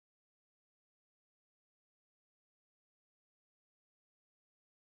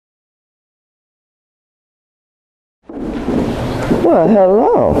Well,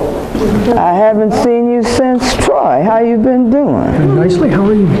 hello. I haven't seen you since Troy. How you been doing? Doing nicely. How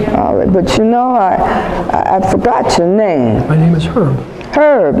are you? All right, but you know, I forgot your name. My name is Herb.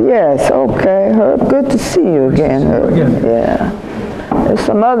 Herb, yes, okay. Herb, good to see you again, Herb. Yeah. There's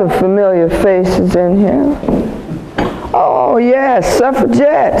some other familiar faces in here. Oh, yes,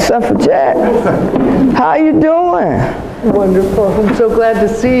 suffragette. How you doing? Wonderful. I'm so glad to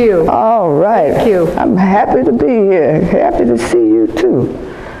see you. All right. Thank you. I'm happy to be here. Happy to see you, too.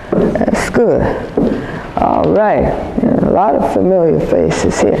 That's good. All right. A lot of familiar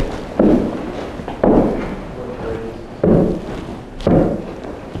faces here.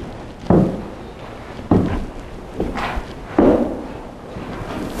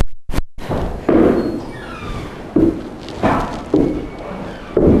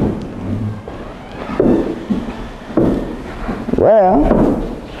 Well,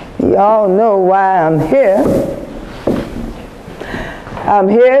 y'all know why I'm here. I'm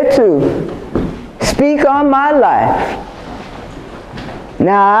here to speak on my life.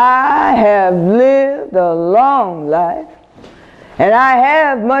 Now, I have lived a long life, and I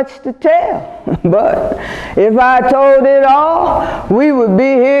have much to tell. But if I told it all, we would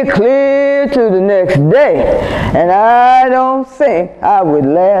be here clear to the next day. And I don't think I would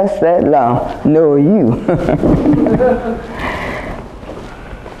last that long, nor you.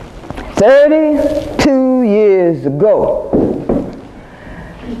 32 years ago,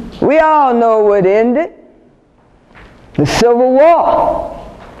 we all know what ended. The Civil War.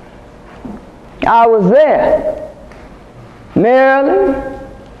 I was there. Maryland,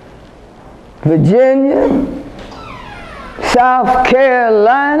 Virginia, South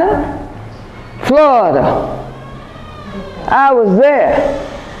Carolina, Florida. I was there.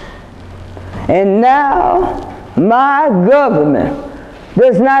 And now my government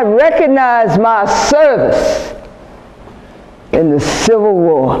does not recognize my service in the Civil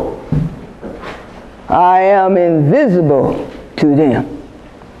War. I am invisible to them.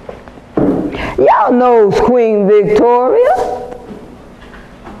 Y'all knows Queen Victoria.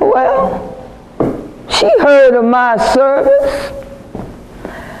 Well, she heard of my service,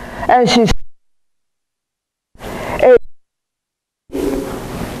 and she a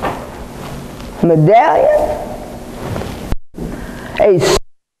medallion, a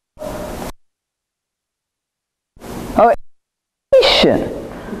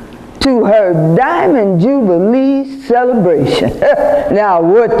to her Diamond Jubilee celebration. Now,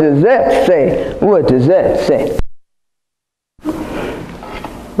 what does that say? What does that say?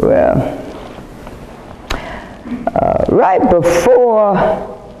 Well, right before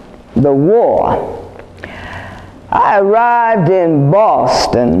the war, I arrived in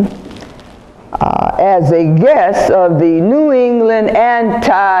Boston as a guest of the New England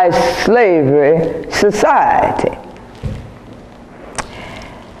Anti-Slavery Society.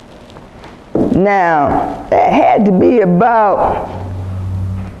 Now, that had to be about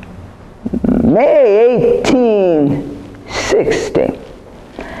May 1860.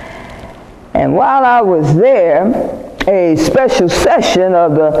 And while I was there, a special session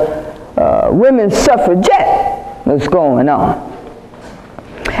of the women's suffragette was going on.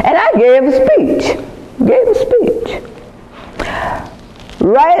 And I gave a speech.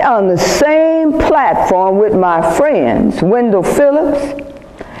 Right on the same platform with my friends, Wendell Phillips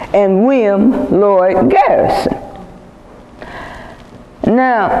and William Lloyd Garrison.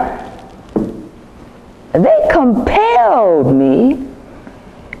 Now, they compelled me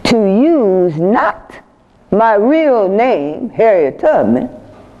to use not my real name, Harriet Tubman,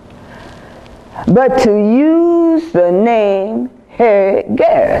 but to use the name Harriet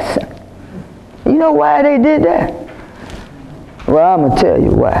Garrison. You know why they did that? Well, I'm going to tell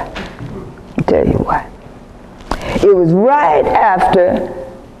you why. It was right after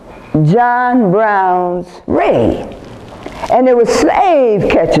John Brown's raid. And there were slave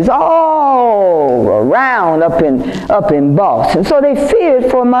catchers all around up in Boston. So they feared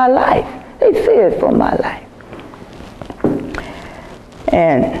for my life.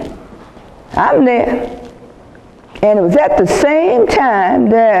 And I'm there. And it was at the same time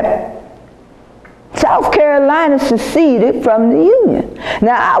that South Carolina seceded from the Union.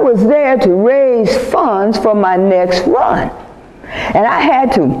 Now, I was there to raise funds for my next run. And I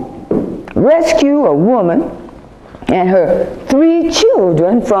had to rescue a woman and her 3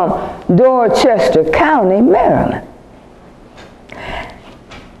 children from Dorchester County, Maryland.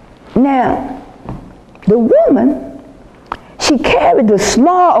 Now, the woman, she carried the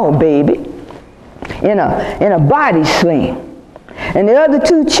small baby in a body sling. And the other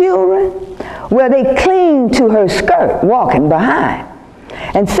 2 children, well, they clinged to her skirt, walking behind.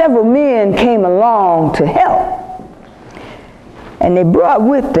 And several men came along to help. And they brought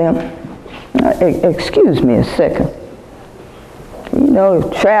with them, excuse me a second. You know,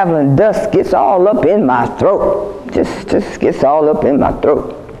 traveling dust gets all up in my throat. Just gets all up in my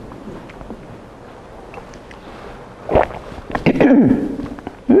throat.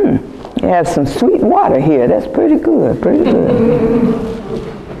 You have some sweet water here. That's pretty good, pretty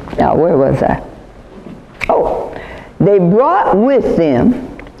good. Now, where was I? Oh, they brought with them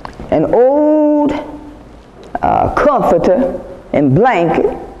an old comforter and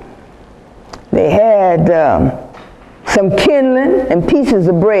blanket. They had some kindling and pieces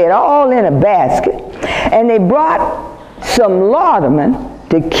of bread, all in a basket. And they brought some laudanum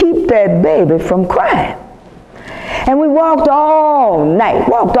to keep that baby from crying. And we walked all night.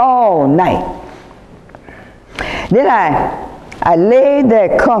 Then I laid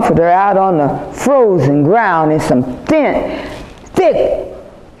that comforter out on the frozen ground in some thick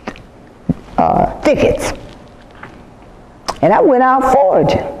thickets. And I went out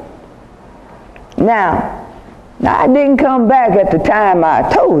foraging. Now, I didn't come back at the time I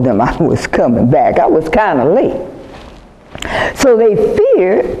told them I was coming back. I was kind of late. So they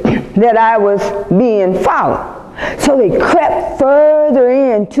feared that I was being followed. So they crept further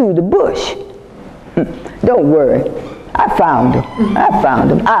into the bush. Don't worry, I found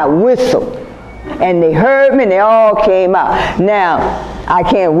them. I whistled, and they heard me, and they all came out. Now, I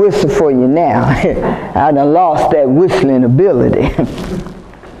can't whistle for you now. I done lost that whistling ability.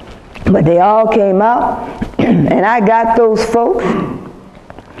 But they all came out, and I got those folks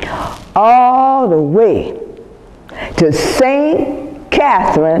all the way to St.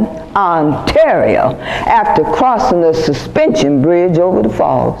 Catherine, Ontario, after crossing the suspension bridge over the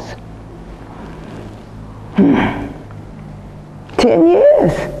falls. 10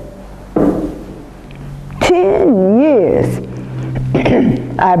 years. 10 years.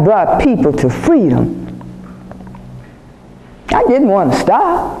 I brought people to freedom. I didn't want to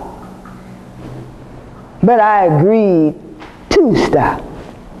stop, but I agreed to stop.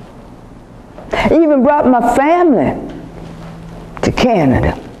 I even brought my family to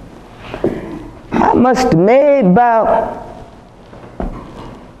Canada. I must have made about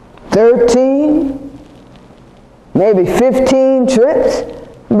 13, maybe 15 trips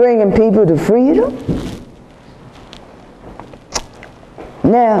bringing people to freedom.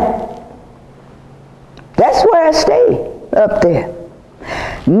 Now, that's where I stayed, up there.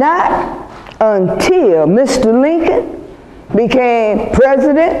 Not until Mr. Lincoln became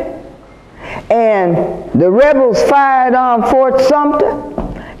president and the rebels fired on Fort Sumter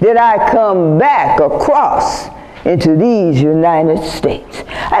did I come back across into these United States.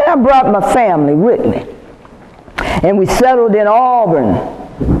 And I brought my family with me. And we settled in Auburn,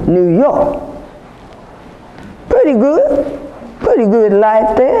 New York. Pretty good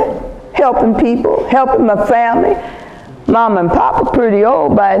life there. Helping people, helping my family. Mom and Papa pretty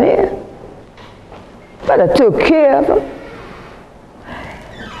old by then, but I took care of them.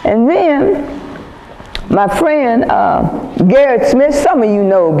 And then my friend Garrett Smith, some of you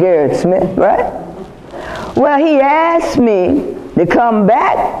know Garrett Smith, right? Well, he asked me to come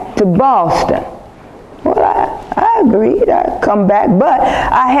back to Boston. Well, I agreed, I'd come back, but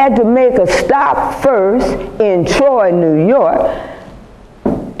I had to make a stop first in Troy, New York,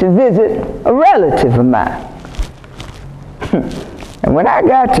 to visit a relative of mine. And when I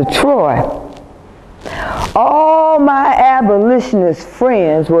got to Troy, all my abolitionist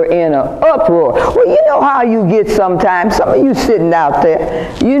friends were in an uproar. Well, you know how you get sometimes. Some of you sitting out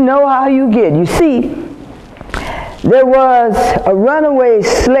there, you know how you get. You see, there was a runaway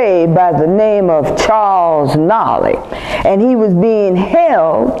slave by the name of Charles Nolly, and he was being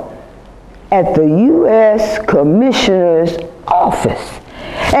held at the U.S. Commissioner's office.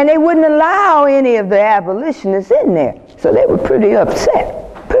 And they wouldn't allow any of the abolitionists in there. So they were pretty upset.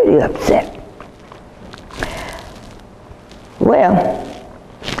 Well,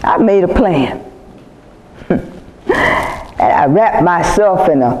 I made a plan. And I wrapped myself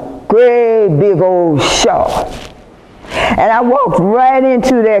in a great big old shawl. And I walked right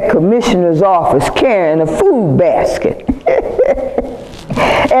into that commissioner's office carrying a food basket.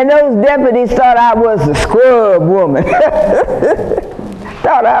 And those deputies thought I was the scrub woman.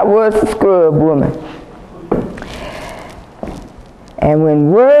 Thought I was the scrub woman. And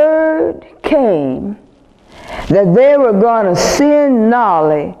when word came that they were going to send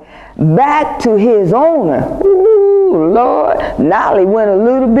Nolly back to his owner, ooh, Lord, Nolly went a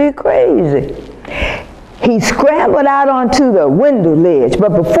little bit crazy. He scrambled out onto the window ledge, but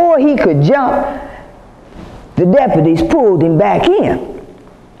before he could jump, the deputies pulled him back in.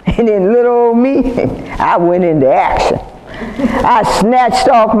 And then little old me, I went into action. I snatched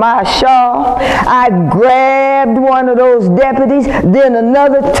off my shawl. I grabbed one of those deputies, then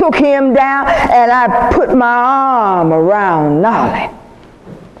another, took him down, and I put my arm around Nolly.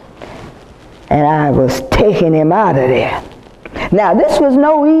 And I was taking him out of there. Now, this was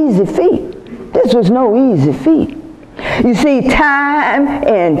no easy feat. This was no easy feat. You see, time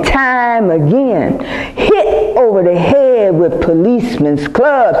and time again, hit over the head with policemen's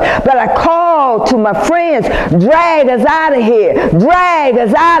clubs. But I called to my friends, drag us out of here, drag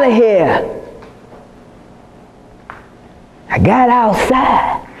us out of here. I got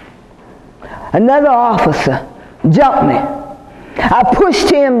outside. Another officer jumped me. I pushed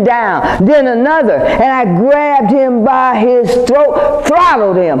him down, then another, and I grabbed him by his throat,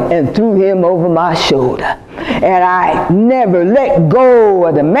 throttled him, and threw him over my shoulder. And I never let go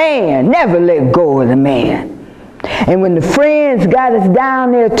of the man, never let go of the man. And when the friends got us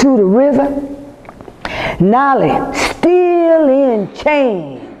down there to the river, Nolly, still in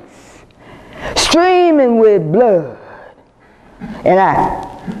chains, streaming with blood, and I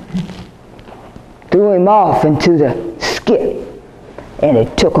threw him off into the skip. And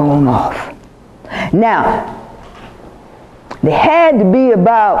it took on off. Now, there had to be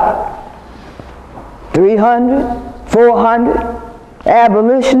about 300, 400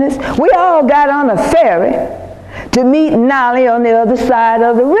 abolitionists. We all got on a ferry to meet Nolly on the other side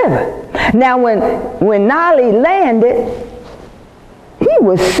of the river. Now, when Nolly landed, he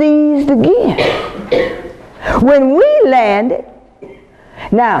was seized again. When we landed,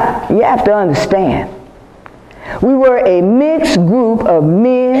 now, you have to understand, we were a mixed group of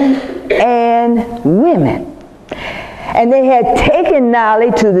men and women. And they had taken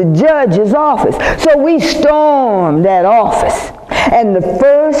Nolly to the judge's office. So we stormed that office. And the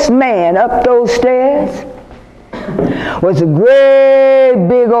first man up those stairs was a great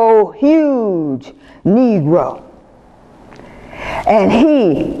big old huge Negro. And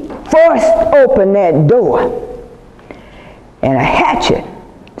he forced open that door. And a hatchet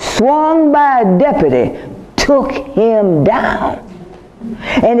swung by a deputy took him down,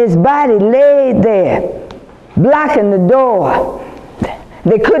 and his body laid there, blocking the door.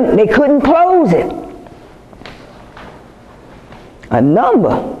 They couldn't close it. A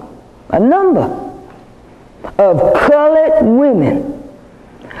number of colored women.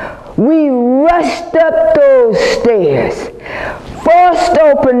 We rushed up those stairs, forced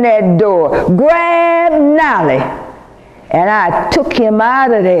open that door, grabbed Nolly, and I took him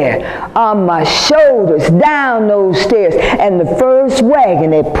out of there on my shoulders, down those stairs. And the first wagon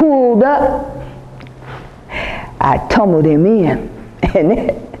they pulled up, I tumbled him in.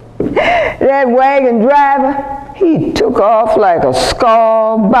 And that wagon driver, he took off like a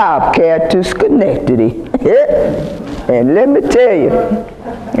scarred bobcat to Schenectady. And let me tell you,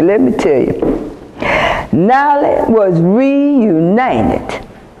 Nolly was reunited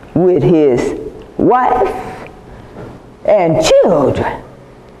with his wife and children.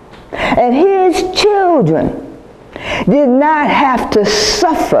 And his children did not have to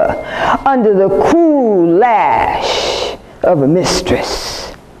suffer under the cruel lash of a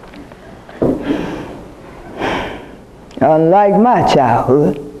mistress. Unlike my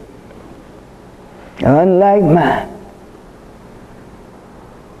childhood, unlike mine,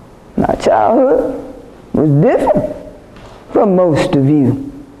 my childhood was different from most of you.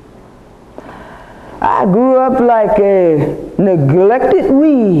 I grew up like a neglected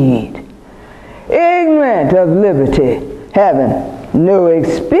weed, ignorant of liberty, having no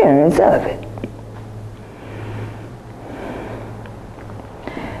experience of it.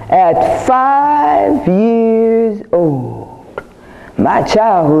 At 5 years old, my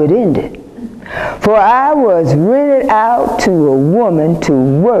childhood ended, for I was rented out to a woman to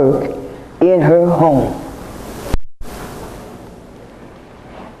work in her home.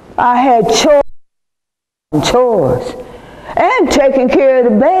 I had chores and taking care of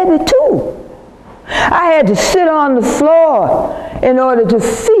the baby too. I had to sit on the floor in order to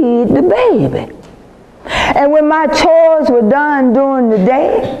feed the baby. And when my chores were done during the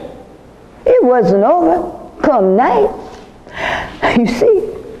day, it wasn't over come night. You see,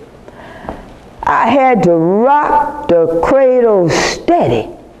 I had to rock the cradle steady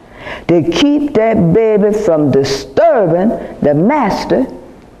to keep that baby from disturbing the master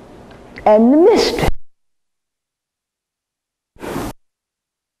and the mistress.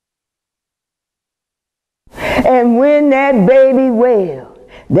 And when that baby wailed,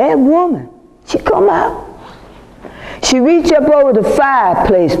 that woman, she come out. She reached up over the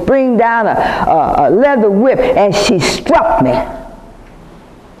fireplace, bring down a leather whip, and she struck me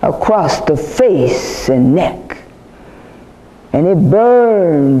across the face and neck. And it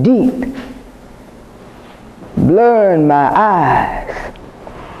burned deep. blurring my eyes.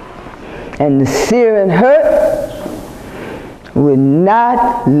 And the searing hurt would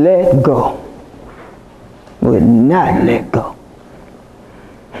not let go. Would not let go.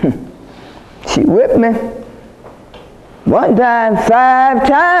 She whipped me one time, 5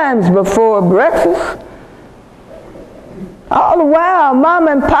 times before breakfast. All the while,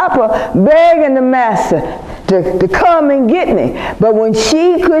 Mama and Papa begging the master to come and get me. But when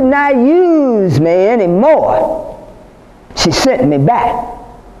she could not use me anymore, she sent me back.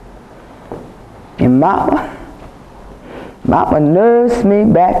 And Mama nursed me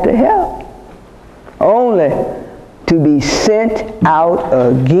back to health, only to be sent out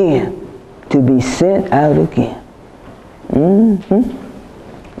again. To be sent out again.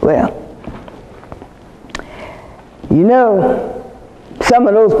 Well, you know, some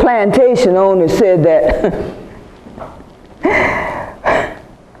of those plantation owners said that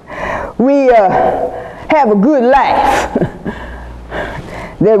we have a good life,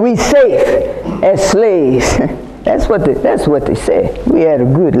 that we safe as slaves. That's what they said. We had a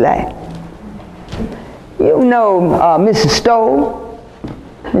good life. You know Mrs. Stowe,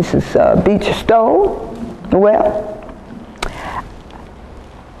 Mrs. Beecher Stowe. Well,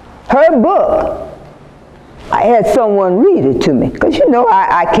 her book, I had someone read it to me, because you know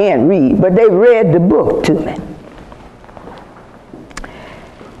I can't read, but they read the book to me.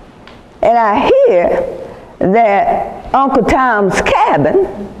 And I hear that Uncle Tom's Cabin,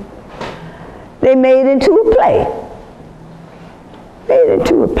 they made into a play. Made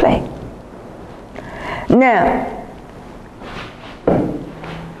into a play. Now,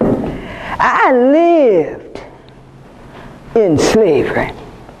 I lived in slavery.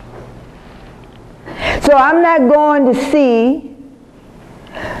 So I'm not going to see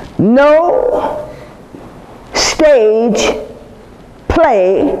no stage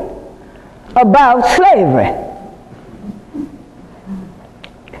play about slavery.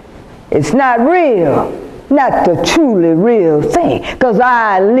 It's not real, not the truly real thing, because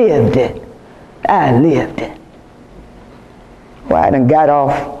I lived it. I lived it. Well, I done got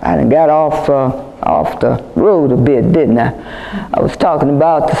off the road a bit, didn't I? I was talking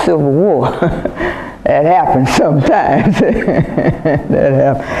about the Civil War. That happens sometimes. That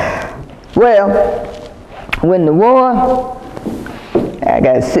happens. Well, when the war, I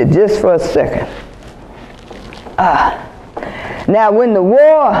gotta sit just for a second. Now, when the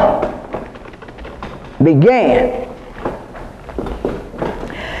war began,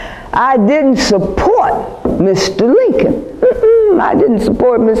 I didn't support Mr. Lincoln. I didn't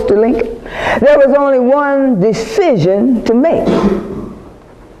support Mr. Lincoln. There was only one decision to make.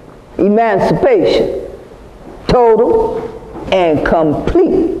 Emancipation. Total and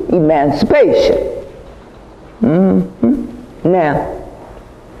complete emancipation. Now,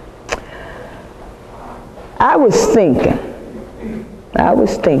 I was thinking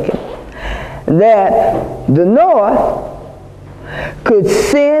that the North could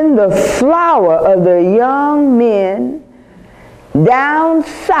send the flower of the young men down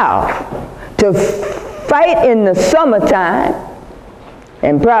south to fight in the summertime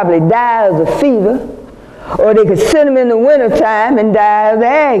and probably die of the fever, or they could send them in the wintertime and die of the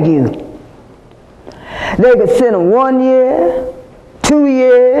ague. They could send them 1 year, 2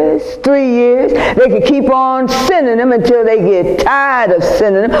 years, 3 years. They could keep on sending them until they get tired of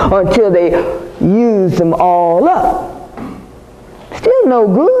sending them, or until they use them all up. Still no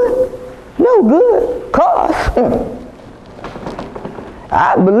good. No good. Cause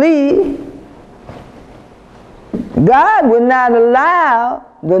I believe God would not allow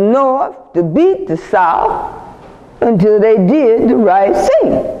the North to beat the South until they did the right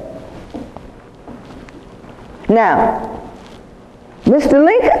thing. Now, Mr.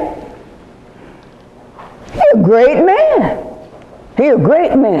 Lincoln, he's a great man. He's a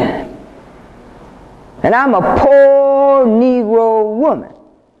great man. And I'm a poor Negro woman.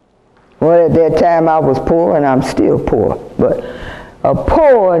 Well, at that time I was poor, and I'm still poor, but a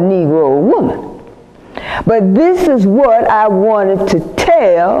poor Negro woman. But this is what I wanted to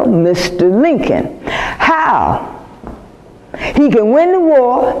tell Mr. Lincoln. How he can win the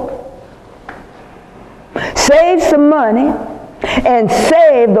war, save some money, and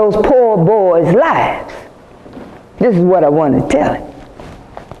save those poor boys' lives. This is what I want to tell him.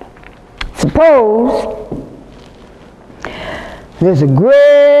 Suppose there's a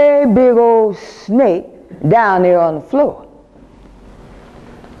great big old snake down there on the floor,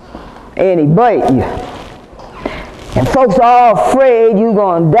 and he bite you. And folks are all afraid you're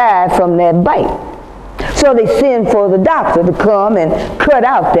going to die from that bite. So they send for the doctor to come and cut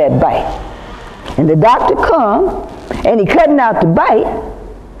out that bite. And the doctor come, and he cutting out the bite,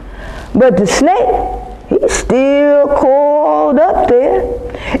 but the snake, he's still coiled up there,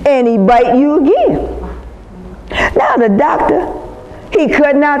 and he bite you again. Now the doctor, he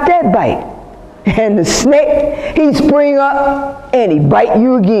cutting out that bite. And the snake, he spring up and he bite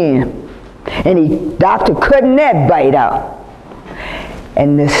you again. And the doctor cutting that bite out.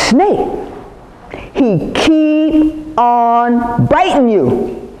 And the snake, he keep on biting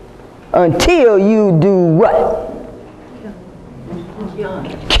you until you do what?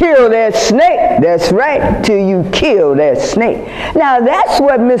 Kill that snake. That's right, till you kill that snake. Now that's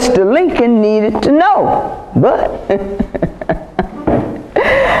what Mr. Lincoln needed to know. But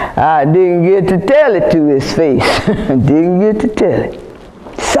I didn't get to tell it to his face. Didn't get to tell it.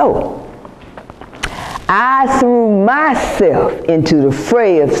 So I threw myself into the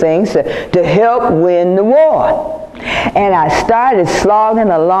fray of things to help win the war. And I started slogging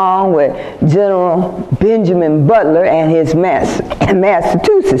along with General Benjamin Butler and his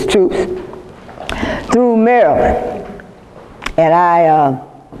Massachusetts troops through Maryland. And I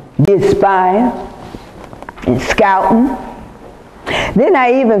did spying and scouting. Then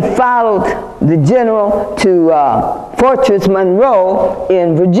I even followed the general to Fortress Monroe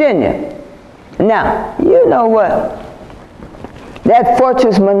in Virginia. Now, you know what? That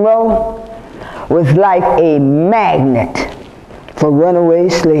Fortress Monroe was like a magnet for runaway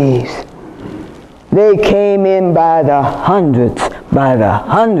slaves. They came in by the hundreds,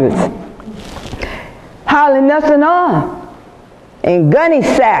 hardly nothing on, and gunny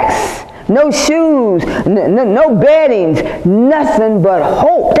sacks, no shoes, no beddings, nothing but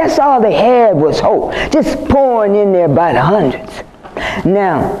hope. That's all they had was hope, just pouring in there by the hundreds.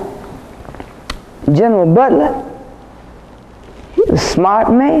 Now, General Butler, he was a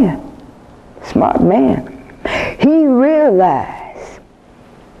smart man. He realized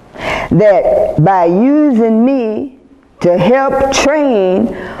that by using me to help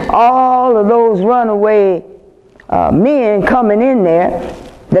train all of those runaway men coming in there,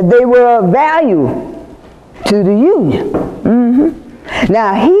 that they were of value to the Union.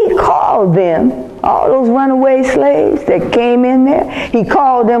 Now he called them, all those runaway slaves that came in there, he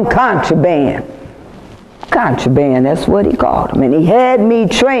called them contraband. Contraband, that's what he called them. And he had me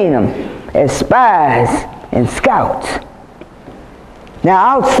train them as spies and scouts.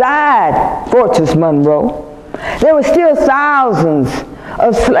 Now outside Fortress Monroe, there were still thousands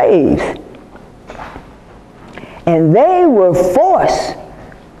of slaves. And they were forced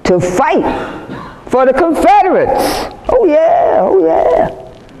to fight for the Confederates. Oh yeah.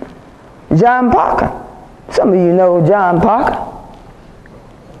 John Parker. Some of you know John Parker.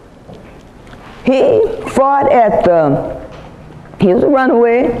 He fought at he was a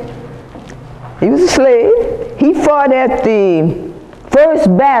runaway. He was a slave. He fought at the first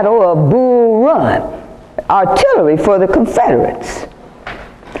battle of Bull Run, artillery for the Confederates.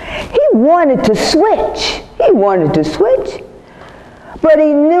 He wanted to switch. But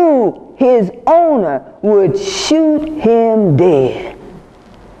he knew his owner would shoot him dead.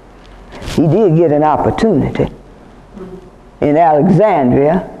 He did get an opportunity. In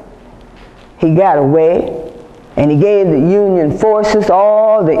Alexandria, he got away, and he gave the Union forces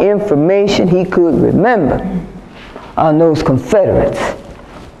all the information he could remember on those Confederates.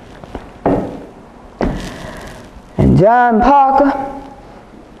 And John Parker,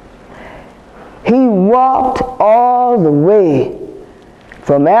 he walked all the way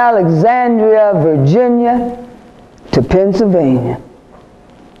from Alexandria, Virginia to Pennsylvania.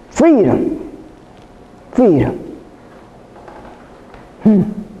 Freedom.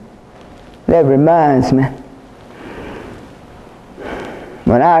 That reminds me,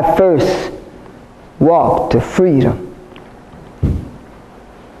 when I first walked to freedom,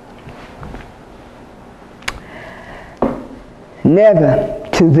 never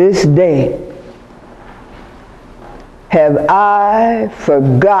to this day have I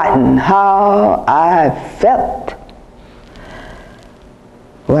forgotten how I felt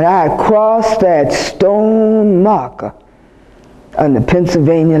when I crossed that stone marker on the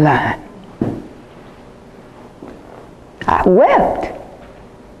Pennsylvania line. I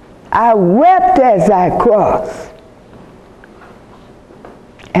wept as I crossed.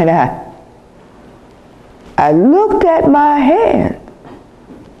 And I looked at my hand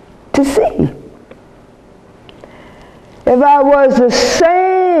to see if I was the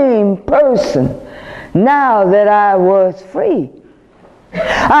same person now that I was free.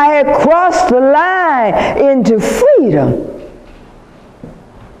 I had crossed the line into freedom,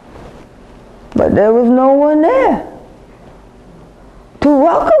 but there was no one there to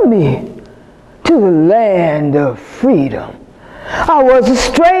welcome me to the land of freedom. I was a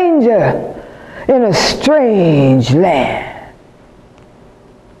stranger in a strange land.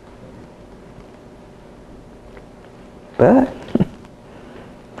 But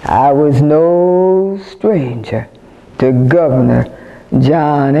I was no stranger to Governor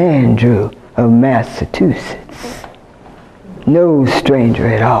John Andrew of Massachusetts. No stranger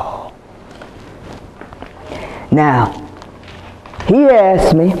at all. Now, he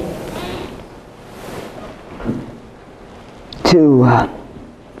asked me to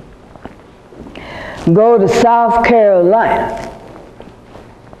go to South Carolina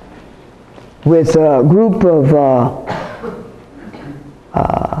with a group of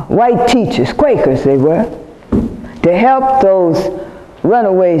white teachers, Quakers they were, to help those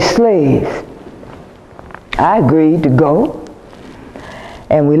runaway slaves. I agreed to go,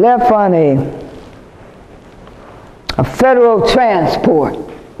 and we left on a federal transport.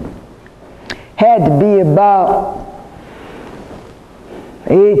 Had to be about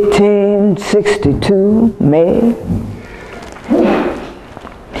 1862, May.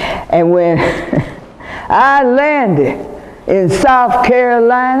 And when I landed in South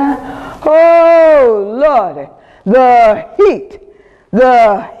Carolina, oh Lord, the heat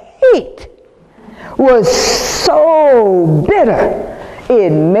was so bitter, it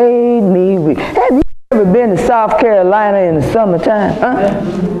made me weak. Have you ever been to South Carolina in the summertime?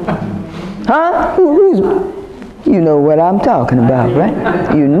 Huh? You know what I'm talking about, right?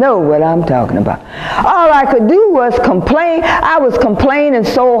 You know what I'm talking about. All I could do was complain. I was complaining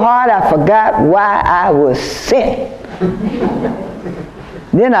so hard I forgot why I was sent.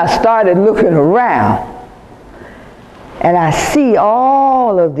 Then I started looking around, and I see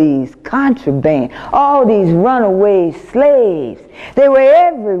all of these contraband, all these runaway slaves. They were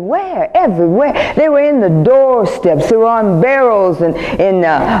everywhere, everywhere. They were in the doorsteps. They were on barrels and in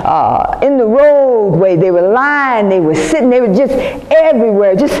the roadway. They were lying. They were sitting. They were just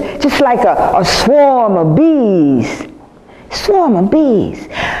everywhere, just like a swarm of bees. Swarm of bees.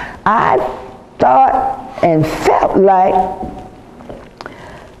 I thought and felt like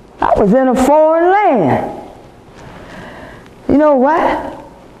I was in a foreign land. You know why?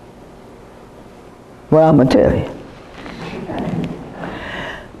 Well, I'm going to tell you.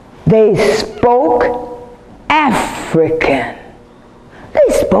 They spoke African. They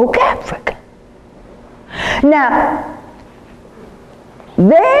spoke African. Now,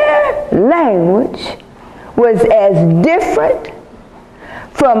 their language was as different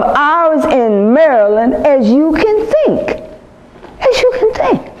from ours in Maryland as you can think. As you can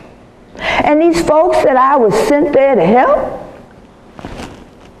think. And these folks that I was sent there to help,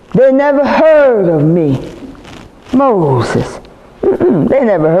 they never heard of me. Moses. They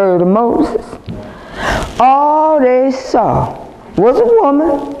never heard of Moses. All they saw was a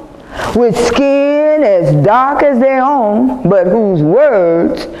woman with skin as dark as their own, but whose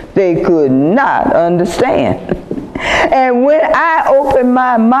words they could not understand. And when I opened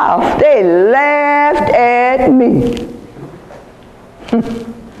my mouth, they laughed at me.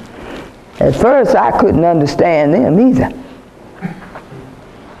 At first, I couldn't understand them either.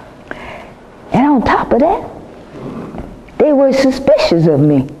 And on top of that, they were suspicious of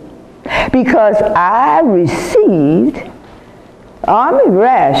me because I received army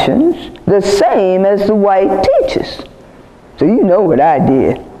rations the same as the white teachers. So you know what I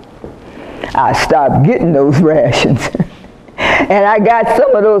did. I stopped getting those rations. And I got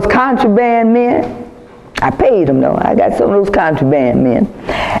some of those contraband men. I paid them though. I got some of those contraband men.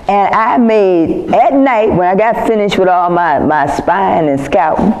 And I made, at night when I got finished with all my spine and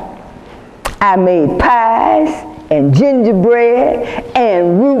scalping, I made pies and gingerbread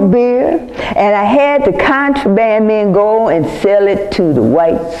and root beer, and I had the contraband men go and sell it to the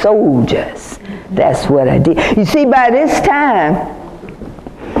white soldiers. That's what I did. You see, by this time,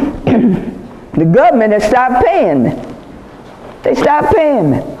 the government had stopped paying me. They stopped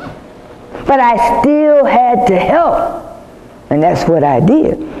paying me. But I still had to help, and that's what I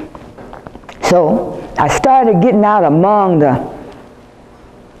did. So I started getting out among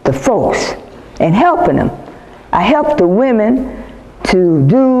the folks and helping them. I helped the women to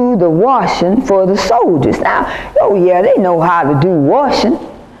do the washing for the soldiers. Now, oh yeah, they know how to do washing,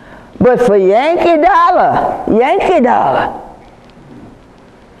 but for Yankee Dollar.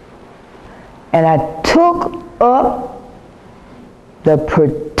 And I took up the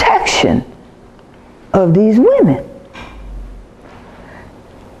protection of these women.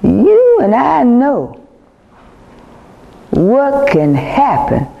 You and I know what can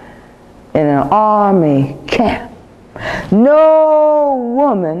happen in an army camp. No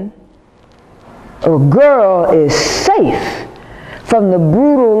woman or girl is safe from the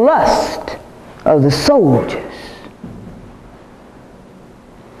brutal lust of the soldiers.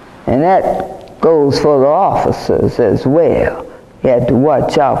 And that goes for the officers as well. You had to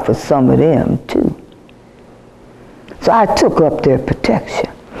watch out for some of them too. So I took up their protection.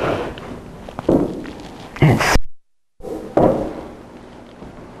 And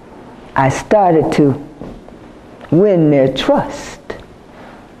I started to win their trust.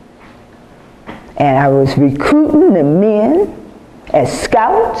 And I was recruiting the men as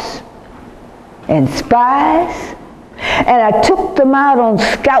scouts and spies. And I took them out on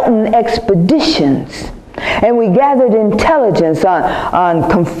scouting expeditions. And we gathered intelligence on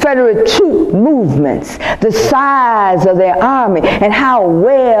Confederate troop movements, the size of their army, and how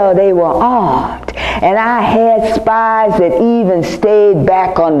well they were armed. And I had spies that even stayed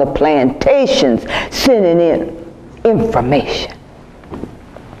back on the plantations sending in information.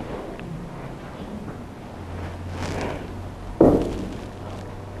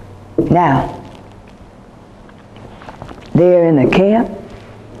 Now, there in the camp,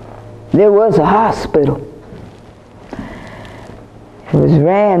 there was a hospital. It was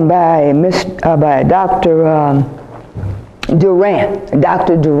ran by Dr. Durant.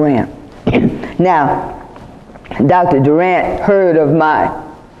 Dr. Durant. Now, Dr. Durant heard of my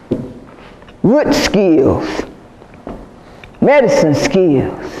root skills, medicine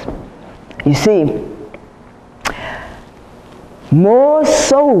skills. You see, more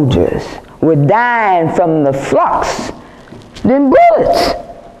soldiers were dying from the flux than bullets.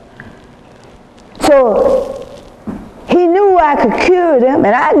 So he knew I could cure them,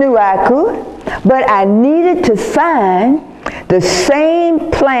 and I knew I could, but I needed to find the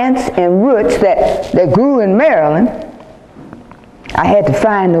same plants and roots that grew in Maryland. I had to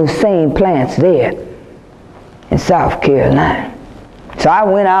find those same plants there in South Carolina. So I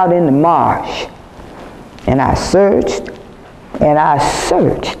went out in the marsh, and I searched, and I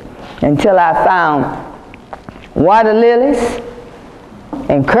searched until I found water lilies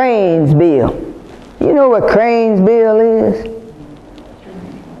and crane's bill. You know what crane's bill is?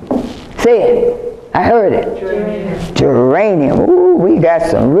 Say it. I heard it. Geranium. Geranium. Ooh, we got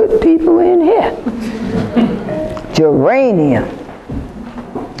some root people in here. Geranium.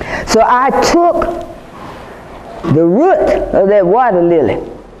 So I took the root of that water lily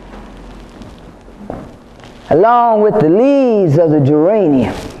along with the leaves of the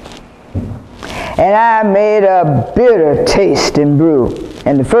geranium, and I made a bitter tasting brew.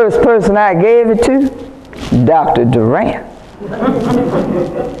 And the first person I gave it to, Dr. Durant.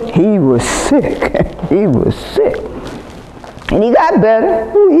 He was sick. He was sick. And he got better.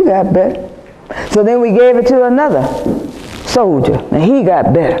 Ooh, he got better. So then we gave it to another soldier, and he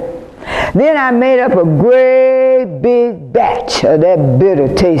got better. Then I made up a great big batch of that bitter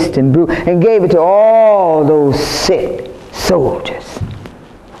tasting brew and gave it to all those sick soldiers.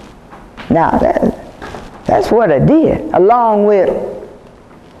 Now, that's what I did, along with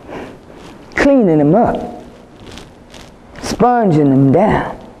cleaning them up, sponging them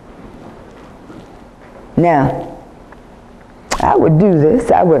down. Now, I would do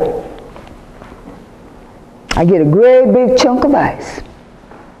this. I get a great big chunk of ice.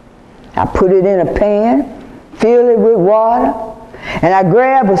 I put it in a pan, fill it with water, and I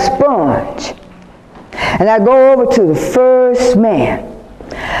grab a sponge, and I go over to the first man.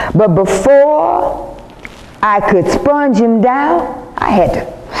 But before I could sponge him down, I had to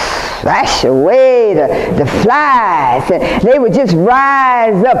slash away the flies, and they would just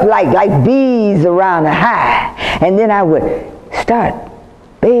rise up like bees around a hive. And then I would start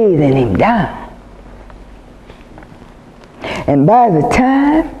bathing him down. And by the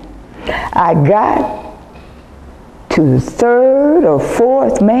time I got to the third or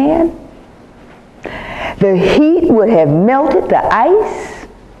fourth man, the heat would have melted the ice,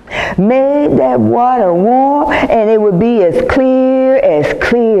 made that water warm, and it would be as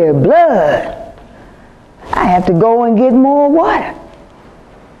clear blood. I have to go and get more water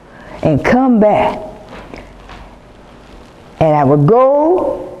and come back. And I would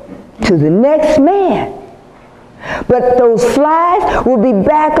go to the next man. But those flies would be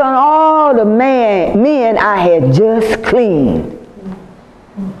back on all the men I had just cleaned.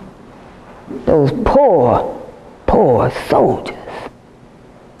 Those poor soldiers.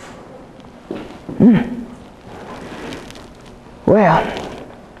 Well,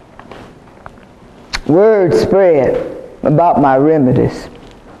 word spread about my remedies.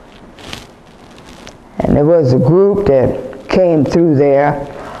 And there was a group that came through there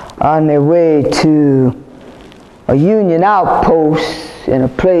on their way to a Union outpost in a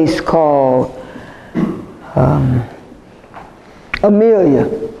place called Amelia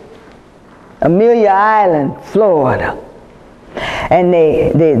Island, Florida. And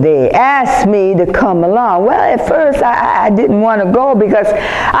they asked me to come along. Well, at first I didn't want to go because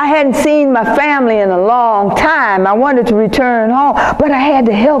I hadn't seen my family in a long time. I wanted to return home, but I had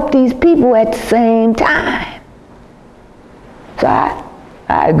to help these people at the same time. So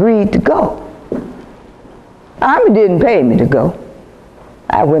I agreed to go. Army didn't pay me to go.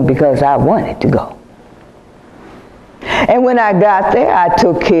 I went because I wanted to go. And when I got there, I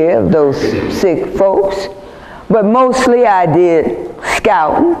took care of those sick folks. But mostly I did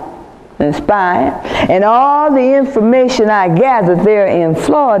scouting and spying. And all the information I gathered there in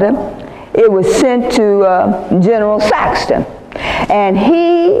Florida, it was sent to General Saxton. And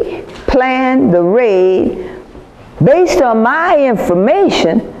he planned the raid based on my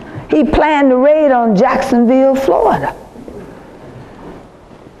information. He planned the raid on Jacksonville, Florida.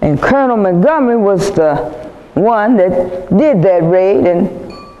 And Colonel Montgomery was the one that did that raid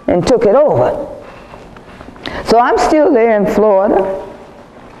and took it over. So I'm still there in Florida,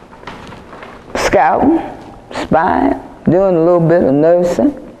 scouting, spying, doing a little bit of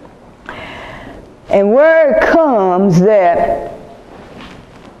nursing. And word comes that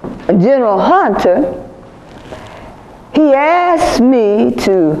General Hunter, he asked me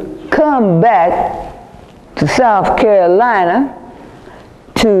to come back to South Carolina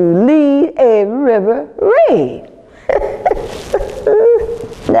to lead a river raid.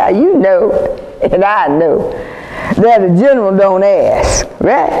 Now you know, and I know, that a general don't ask,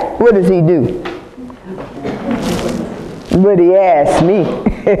 right? What does he do? But he asked me.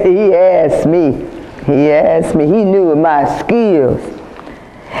 He asked me. He asked me. He knew of my skills.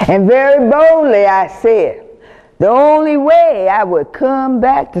 And very boldly I said, the only way I would come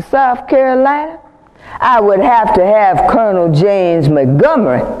back to South Carolina, I would have to have Colonel James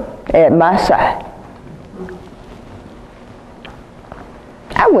Montgomery at my side.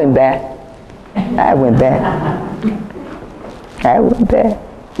 I went back. I went back. I went back.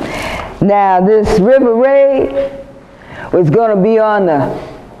 Now this river raid was going to be on the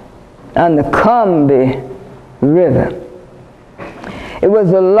Combahee River. It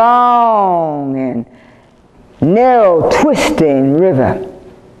was a long and narrow, twisting river.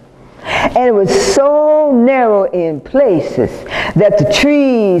 And it was so narrow in places that the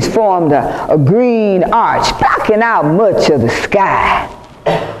trees formed a green arch, blocking out much of the sky.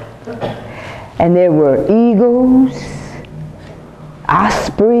 And there were eagles,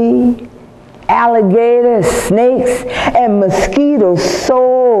 osprey, alligators, snakes, and mosquitoes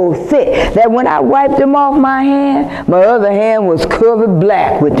so thick that when I wiped them off my hand, my other hand was covered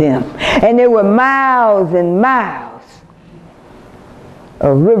black with them. And there were miles and miles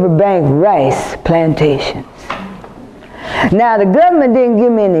of riverbank rice plantations. Now the government didn't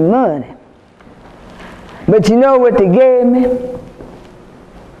give me any money, but you know what they gave me?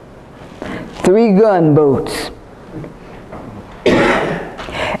 3 gunboats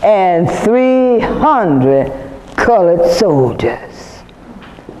and 300 colored soldiers.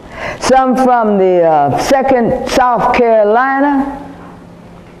 Some from the 2nd South Carolina,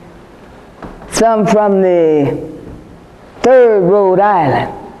 some from the 3rd Rhode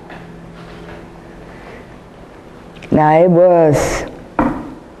Island. Now it was,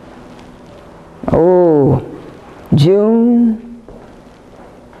 June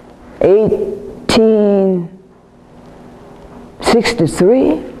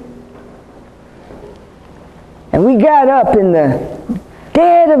 1863. And we got up in the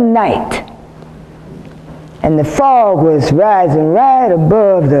dead of night, and the fog was rising right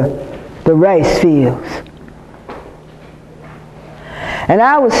above the rice fields. And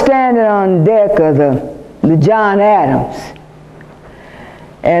I was standing on deck of the John Adams,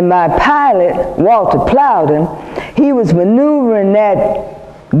 and my pilot, Walter Plowden, he was maneuvering that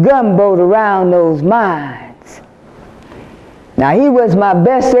gunboat around those mines. Now he was my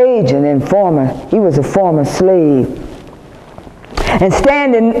best agent and he was a former slave. And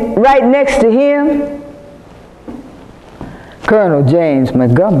standing right next to him, Colonel James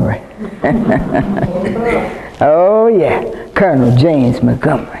Montgomery. Oh yeah, Colonel James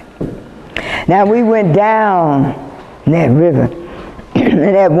Montgomery. Now we went down that river,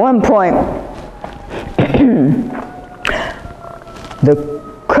 and at one point, the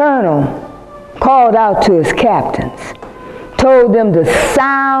colonel called out to his captains, told them to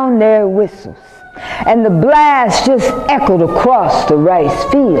sound their whistles, and the blast just echoed across the rice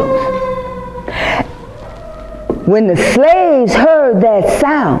fields. When the slaves heard that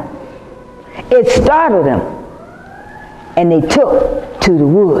sound, it startled them, and they took to the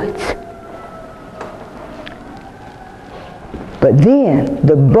woods. But then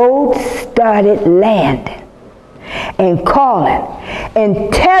the boats started landing and calling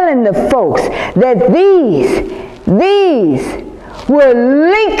and telling the folks that these were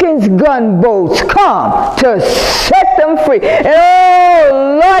Lincoln's gunboats come to set set them free. And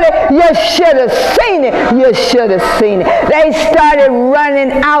oh, Lordy, you should have seen it. You should have seen it. They started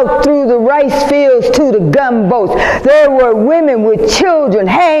running out through the rice fields to the gunboats. There were women with children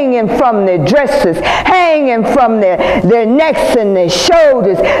hanging from their dresses, hanging from their necks and their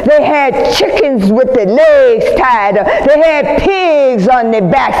shoulders. They had chickens with their legs tied up. They had pigs on their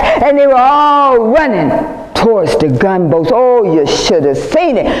backs, and they were all running towards the gunboats. Oh, you should have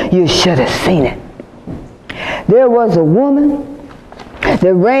seen it. You should have seen it. There was a woman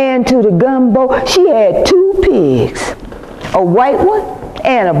that ran to the gunboat. She had 2 pigs, a white one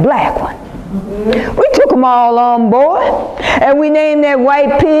and a black one. We took them all on board, and we named that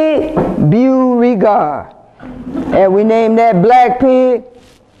white pig Beauregard, and we named that black pig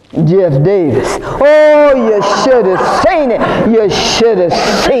Jeff Davis. Oh, you should have seen it. You should have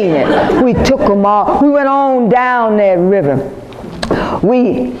seen it. We took them all. We went on down that river.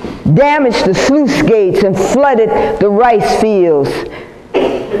 We damaged the sluice gates and flooded the rice fields.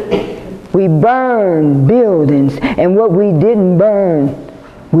 We burned buildings, and what we didn't burn,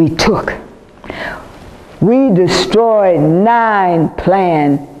 we took. We destroyed 9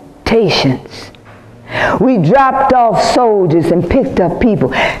 plantations. We dropped off soldiers and picked up people.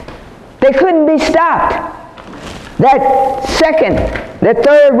 They couldn't be stopped. That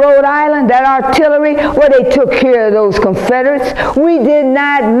 3rd Rhode Island, that artillery, well, they took care of those Confederates. We did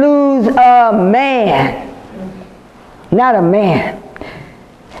not lose a man. Not a man.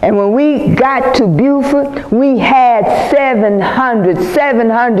 And when we got to Beaufort, we had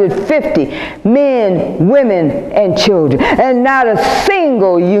 750 men, women, and children. And not a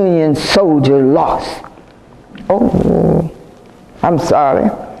single Union soldier lost. Oh, I'm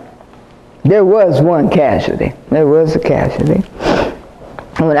sorry. There was one casualty. There was a casualty.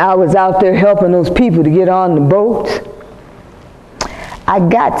 When I was out there helping those people to get on the boats, I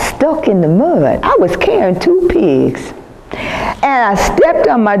got stuck in the mud. I was carrying 2 pigs. And I stepped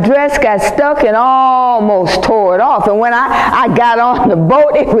on my dress, got stuck, and almost tore it off. And when I got on the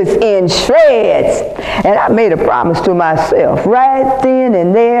boat, it was in shreds. And I made a promise to myself right then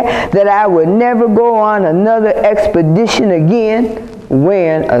and there that I would never go on another expedition again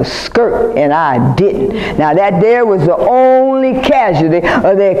wearing a skirt, and I didn't. Now that there was the only casualty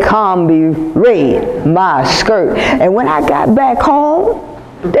of that combi raid, my skirt. And when I got back home,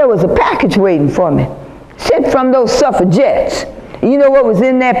 there was a package waiting for me, sent from those suffragettes. You know what was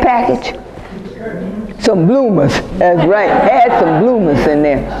in that package? Some bloomers. That's right. Had some bloomers in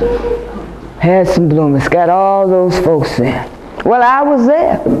there. Had some bloomers. Got all those folks there. Well, I was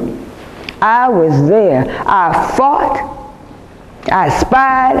there. I was there. I fought. I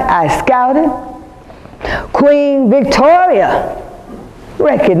spied. I scouted. Queen Victoria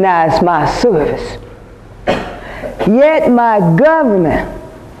recognized my service. Yet my government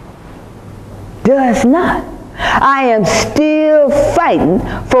does not. I am still fighting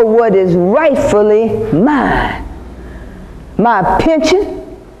for what is rightfully mine. My pension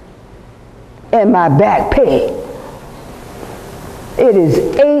and my back pay. It is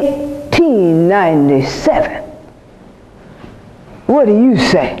 1897. What do you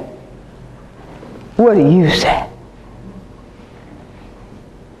say? What do you say?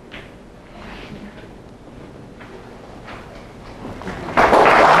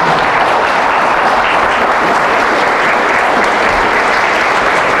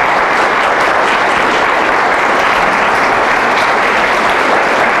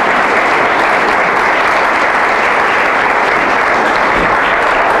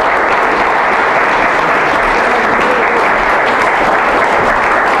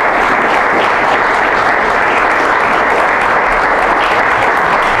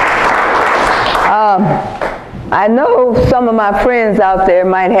 I know some of my friends out there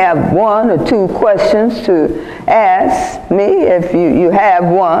might have 1 or 2 questions to ask me. If you have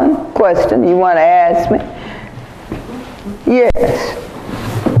one question you want to ask me. Yes.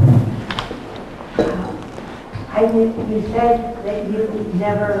 You said that you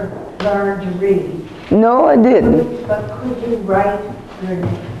never learned to read. No, I didn't. But could you write your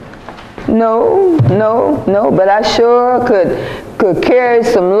name? No, but I sure could carry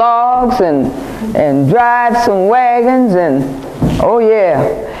some logs and drive some wagons and, oh yeah,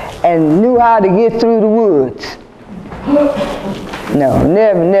 and knew how to get through the woods. No,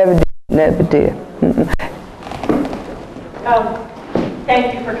 never did.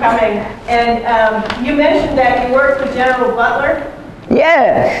 Thank you for coming. And you mentioned that you worked with General Butler.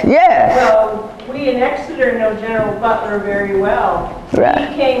 Yes. Well, we in Exeter know General Butler very well. Right.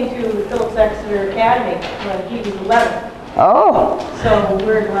 He came to Phillips Exeter Academy when he was 11. Oh. So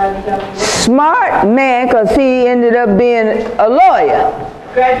we're glad you got to work. Smart man, because he ended up being a lawyer.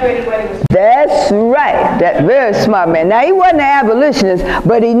 graduated when he was... That's right. That very smart man. Now, he wasn't an abolitionist,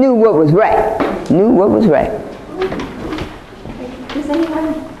 but he knew what was right. Knew what was right. Does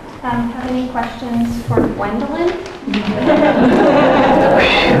anyone have any questions for Gwendolyn?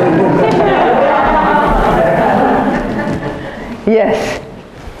 Yes.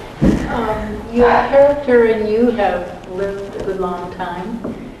 Your character and you have lived a good long time.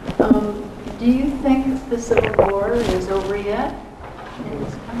 Do you think the Civil War is over yet in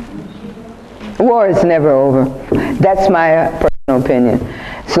this country? War is never over. That's my personal opinion.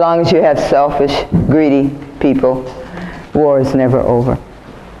 As long as you have selfish, greedy people, war is never over.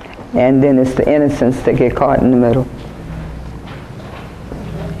 And then it's the innocents that get caught in the middle.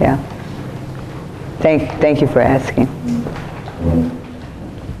 Yeah. Thank you for asking.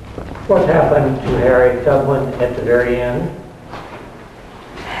 What happened to Harriet Tubman at the very end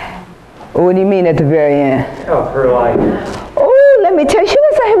What do you mean at the very end? of her life? Oh, let me tell you, she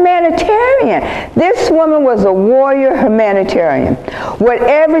was a humanitarian. This woman was a warrior humanitarian.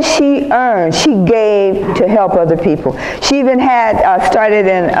 Whatever she earned, she gave to help other people. She even had started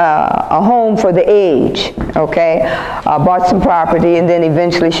in a home for the aged, okay? Bought some property, and then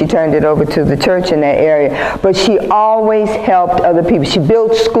eventually she turned it over to the church in that area. But she always helped other people. She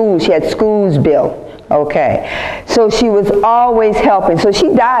built schools. She had schools built. Okay, so she was always helping. So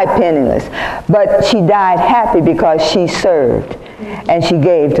she died penniless, but she died happy because she served and she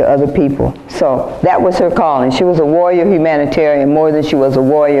gave to other people. So that was her calling. She was a warrior humanitarian more than she was a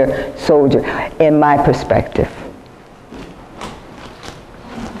warrior soldier, in my perspective.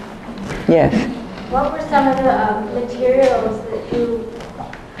 Yes? What were some of the materials that you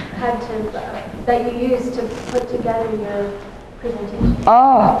had to, that you used to put together your presentation?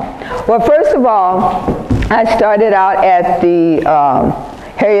 Oh, well, first of all, I started out at the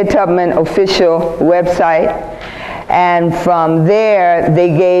Harriet Tubman official website, and from there they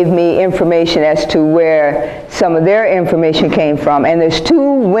gave me information as to where some of their information came from. And there's two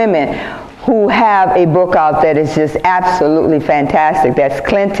women who have a book out that is just absolutely fantastic. That's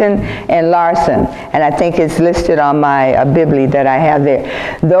Clinton and Larson, and I think it's listed on my bibli that I have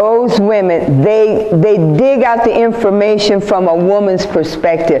there. Those women, they dig out the information from a woman's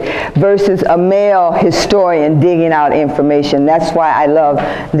perspective versus a male historian digging out information. That's why I love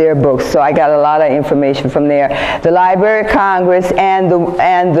their books. So I got a lot of information from there. The Library of Congress and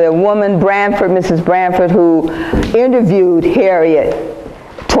the woman Branford, Mrs. Branford, who interviewed Harriet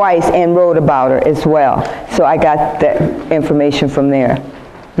twice and wrote about her as well. So I got that information from there.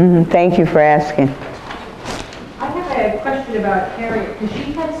 Thank you for asking. I have a question about Harriet, because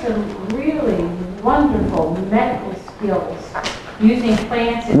she had some really wonderful medical skills using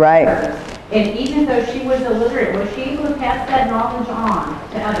plants and herbs. And even though she was illiterate, was she able to pass that knowledge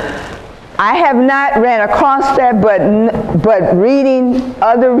on to others? I have not ran across that, but reading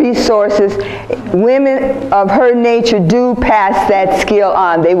other resources, women of her nature do pass that skill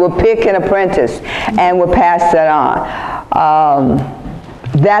on. They will pick an apprentice and will pass that on.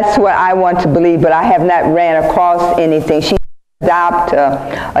 That's what I want to believe, but I have not ran across anything. She adopted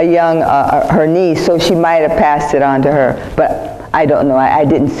a young, her niece, so she might have passed it on to her, but I don't know. I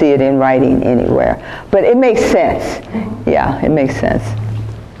didn't see it in writing anywhere. But it makes sense. Yeah, it makes sense.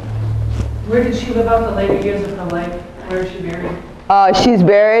 Where did she live out the later years of her life? Where is she buried? She's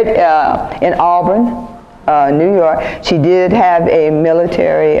buried in Auburn, New York. She did have a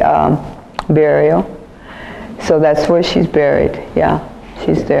military burial, so that's where she's buried. Yeah,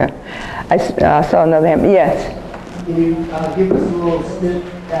 she's there. I saw another hand. Yes? Can you give us a little snip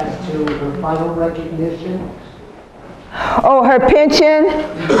as to her final recognition? Oh, her pension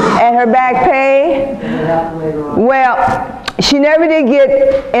and her back pay? Well, she never did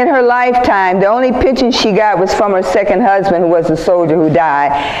get in her lifetime. The only pension she got was from her second husband, who was a soldier who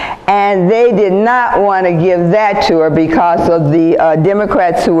died. And they did not want to give that to her because of the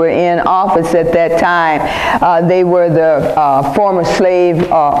Democrats who were in office at that time. They were the former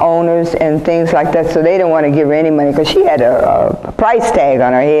slave owners and things like that, so they didn't want to give her any money because she had a price tag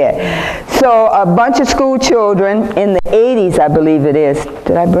on her head. So a bunch of school children in the 80s, I believe it is.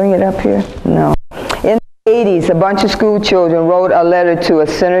 Did I bring it up here? No. In the 80s, a bunch of school children wrote a letter to a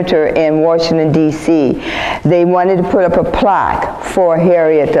senator in Washington, D.C. They wanted to put up a plaque for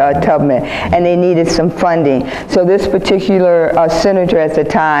Harriet Tubman, and they needed some funding. So this particular senator at the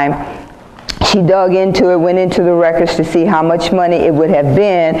time, she dug into it, went into the records to see how much money it would have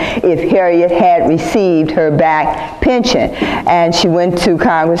been if Harriet had received her back pension. And she went to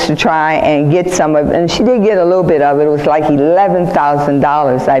Congress to try and get some of it, and she did get a little bit of it. It was like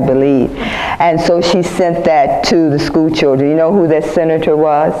 $11,000, I believe. And so she sent that to the school children. You know who that senator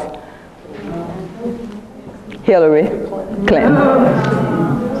was? Hillary Clinton.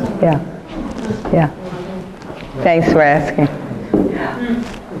 Yeah. Yeah. Thanks for asking.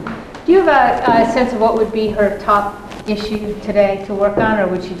 Do you have a sense of what would be her top issue today to work on, or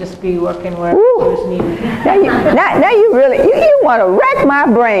would she just be working where it was needed? Now you really, you want to wreck my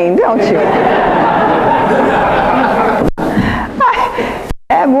brain, don't you?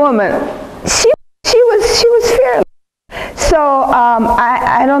 That woman, she was fearless. So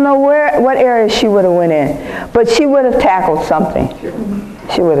I don't know what area she would have went in, but she would have tackled something.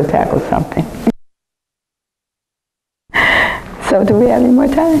 She would have tackled something. So do we have any more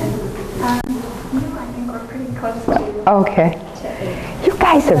time? No, I think we're pretty close to Okay. 8. You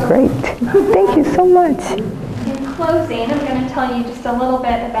guys are great. Thank you so much. In closing, I'm going to tell you just a little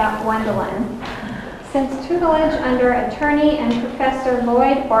bit about Gwendolyn. Since tutelage under attorney and Professor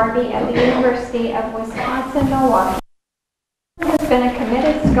Lloyd Barbie at the University of Wisconsin-Milwaukee, has been a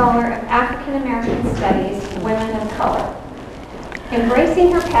committed scholar of African American studies, women of color.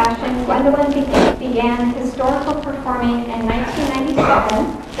 Embracing her passion, Gwendolyn began historical performing in 1997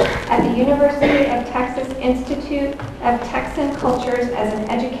 at the University of Texas Institute of Texan Cultures as an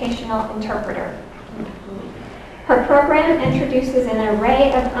educational interpreter. Her program introduces an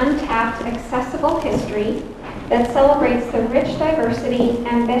array of untapped, accessible history that celebrates the rich diversity,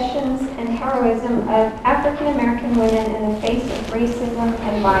 ambitions, and heroism of African American women in the face of racism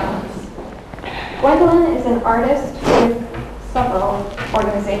and violence. Gwendolyn is an artist with several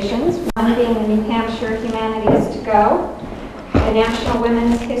organizations, one being the New Hampshire Humanities to Go, the National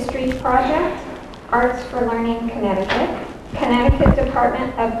Women's History Project, Arts for Learning Connecticut, Connecticut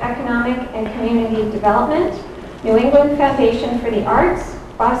Department of Economic and Community Development, New England Foundation for the Arts,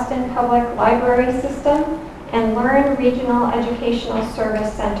 Boston Public Library System, and Learn Regional Educational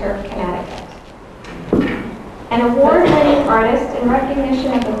Service Center, Connecticut. An award-winning artist, in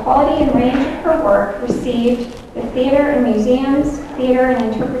recognition of the quality and range of her work, received the Theater and Museums, Theater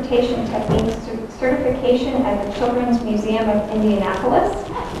and Interpretation Techniques certification at the Children's Museum of Indianapolis,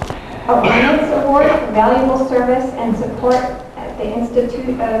 a Reynolds Award for valuable service and support at the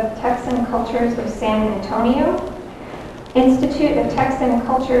Institute of Texan Cultures of San Antonio, Institute of Texan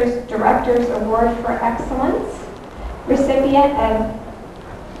Cultures Directors Award for Excellence, recipient of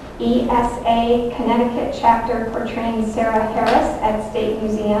ESA Connecticut Chapter portraying Sarah Harris at State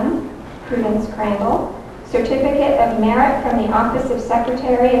Museum, Prudence Crandall, Certificate of Merit from the Office of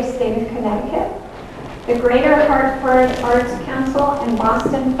Secretary of State of Connecticut, the Greater Hartford Arts Council and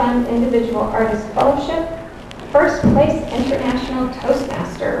Boston Fund Individual Artist Fellowship, First Place International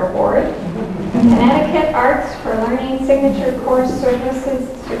Toastmaster Award, Connecticut Arts for Learning Signature Course Services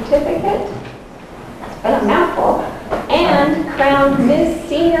Certificate, it's been a mouthful, and crowned Miss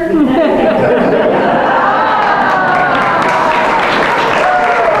Senior Connecticut.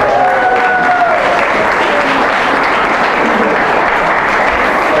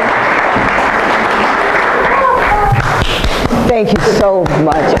 Thank you so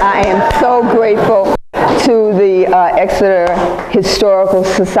much. I am so grateful to the Exeter Historical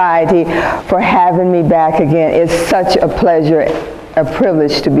Society for having me back again. It's such a pleasure, a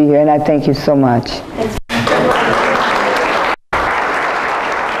privilege to be here, and I thank you so much.